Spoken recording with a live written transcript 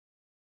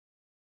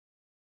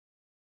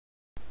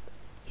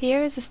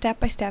Here is a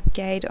step-by-step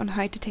guide on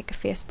how to take a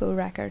facebow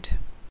record.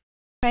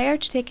 Prior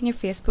to taking your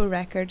facebow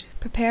record,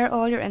 prepare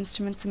all your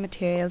instruments and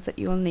materials that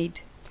you will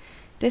need.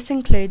 This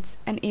includes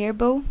an ear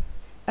bow,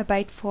 a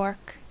bite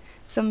fork,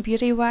 some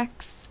beauty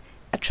wax,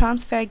 a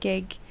transfer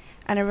gig,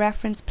 and a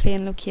reference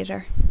plane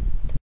locator.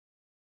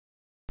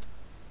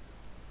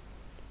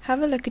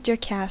 Have a look at your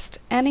cast.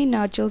 Any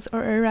nodules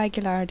or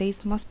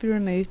irregularities must be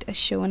removed as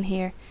shown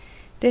here.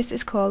 This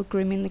is called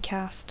grooming the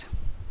cast.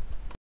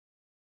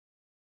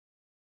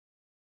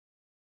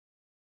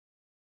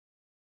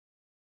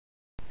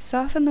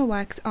 Soften the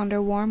wax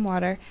under warm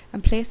water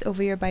and place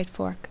over your bite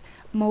fork.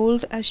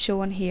 Mould as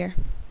shown here.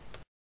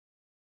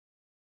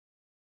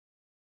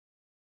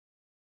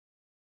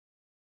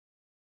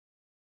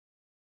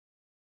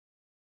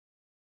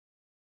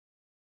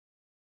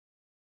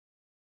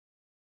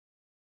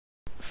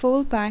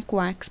 Fold back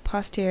wax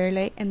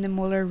posteriorly in the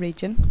molar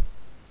region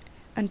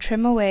and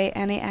trim away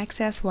any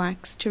excess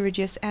wax to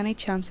reduce any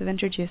chance of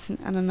introducing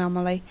an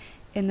anomaly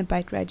in the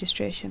bite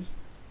registration.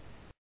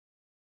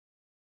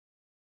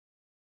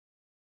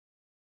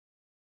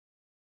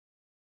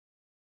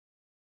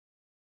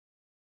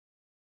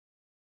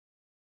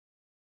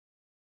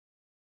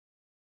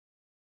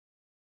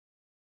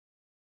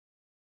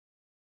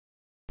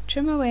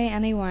 Trim away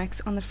any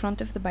wax on the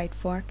front of the bite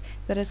fork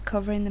that is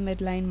covering the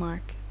midline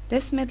mark.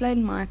 This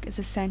midline mark is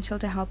essential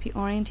to help you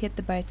orientate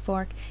the bite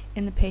fork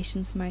in the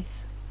patient's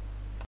mouth.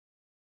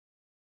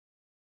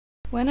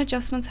 When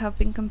adjustments have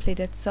been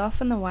completed,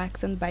 soften the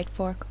wax on the bite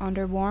fork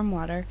under warm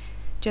water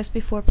just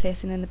before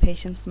placing in the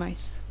patient's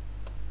mouth.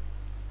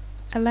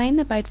 Align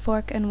the bite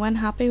fork and when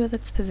happy with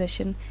its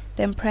position,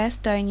 then press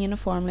down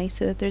uniformly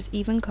so that there is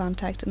even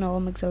contact in all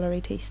maxillary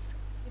teeth.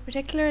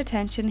 Particular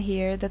attention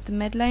here that the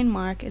midline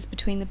mark is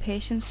between the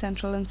patient's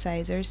central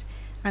incisors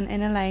and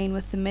in a line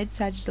with the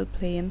mid-sagittal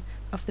plane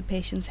of the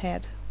patient's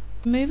head.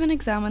 Remove and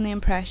examine the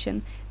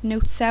impression.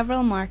 Note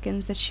several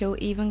markings that show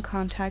even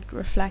contact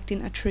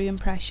reflecting a true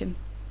impression.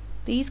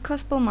 These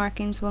cuspal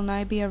markings will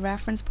now be a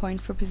reference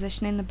point for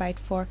positioning the bite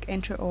fork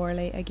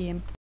intraorally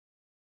again.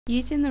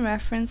 Using the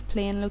reference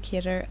plane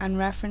locator and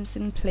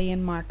referencing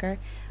plane marker,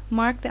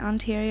 mark the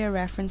anterior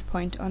reference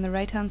point on the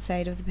right hand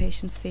side of the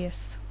patient's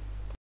face.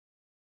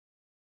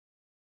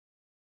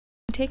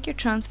 Take your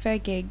transfer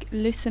gig,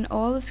 loosen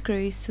all the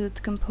screws so that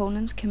the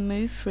components can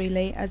move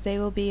freely as they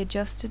will be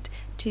adjusted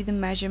to the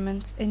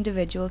measurements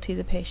individual to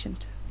the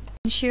patient.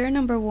 Ensure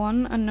number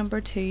 1 and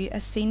number 2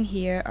 as seen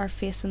here are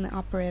facing the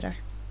operator.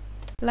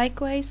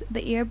 Likewise,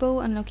 the ear bow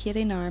and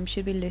locating arm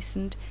should be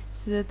loosened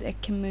so that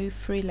it can move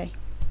freely.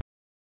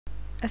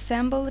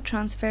 Assemble the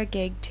transfer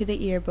gig to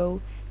the ear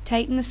bow,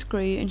 tighten the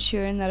screw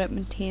ensuring that it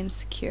maintains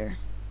secure.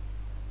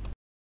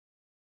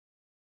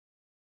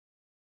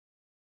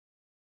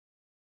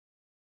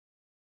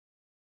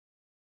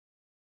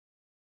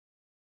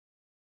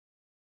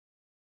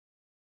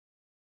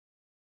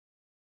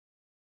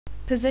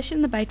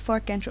 Position the bite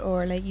fork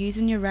intraorally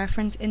using your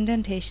reference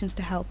indentations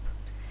to help.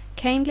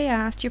 Kindly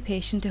ask your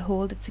patient to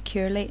hold it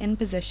securely in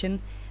position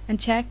and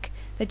check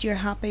that you are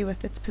happy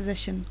with its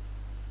position.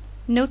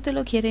 Note the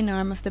locating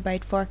arm of the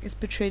bite fork is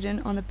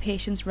protruding on the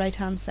patient's right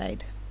hand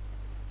side.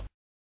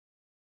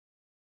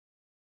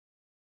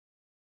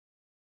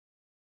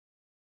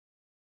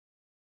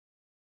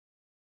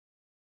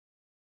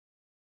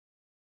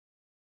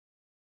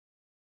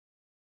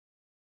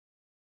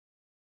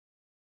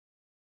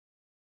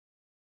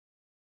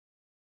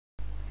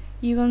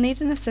 You will need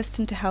an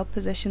assistant to help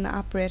position the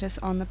apparatus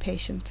on the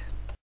patient.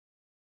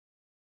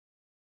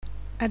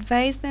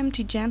 Advise them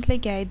to gently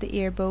guide the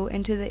ear bow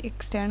into the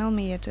external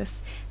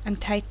meatus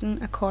and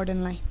tighten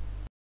accordingly.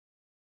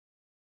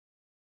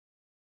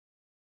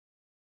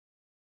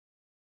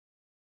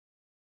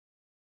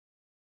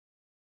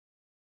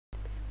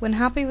 When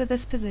happy with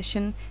this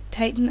position,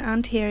 tighten the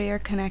anterior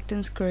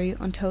connecting screw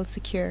until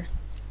secure.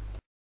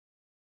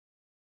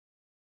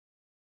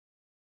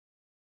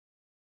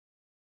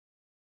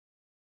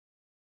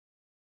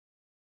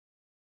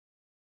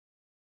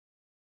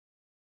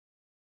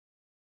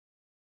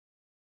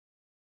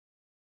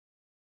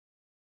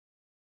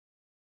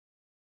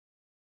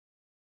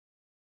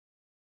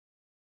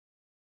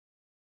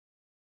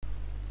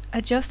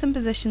 Adjust and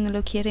position the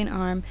locating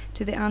arm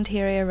to the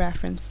anterior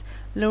reference,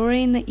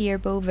 lowering the ear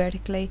bow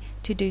vertically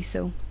to do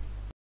so.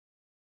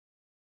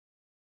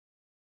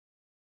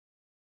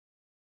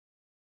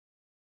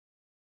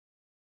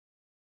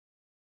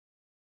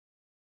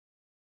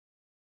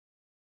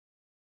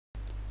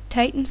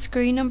 Tighten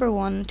screw number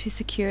 1 to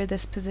secure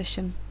this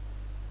position.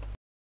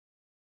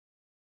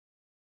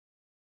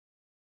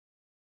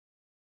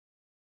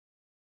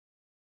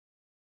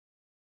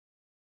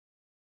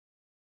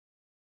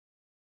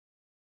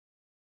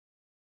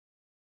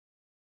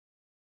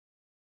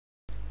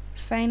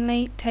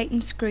 Finally, tighten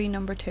screw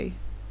number 2.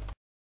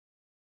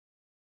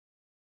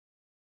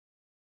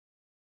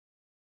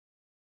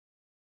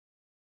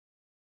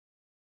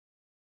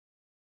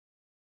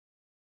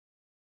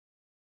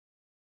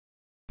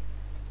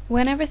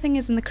 When everything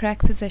is in the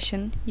correct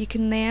position, you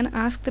can then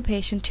ask the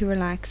patient to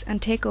relax and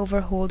take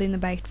over holding the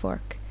bite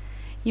fork.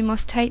 You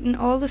must tighten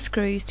all the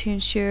screws to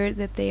ensure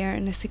that they are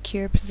in a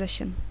secure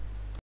position.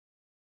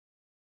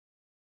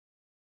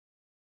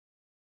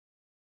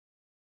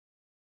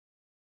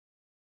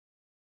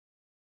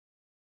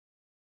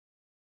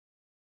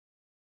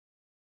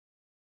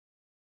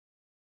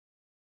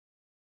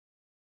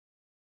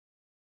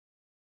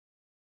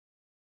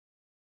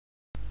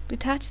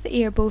 Detach the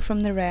ear bow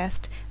from the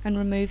rest and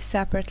remove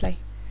separately.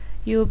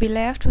 You will be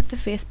left with the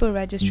facebow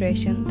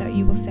registration that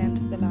you will send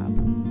to the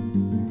lab.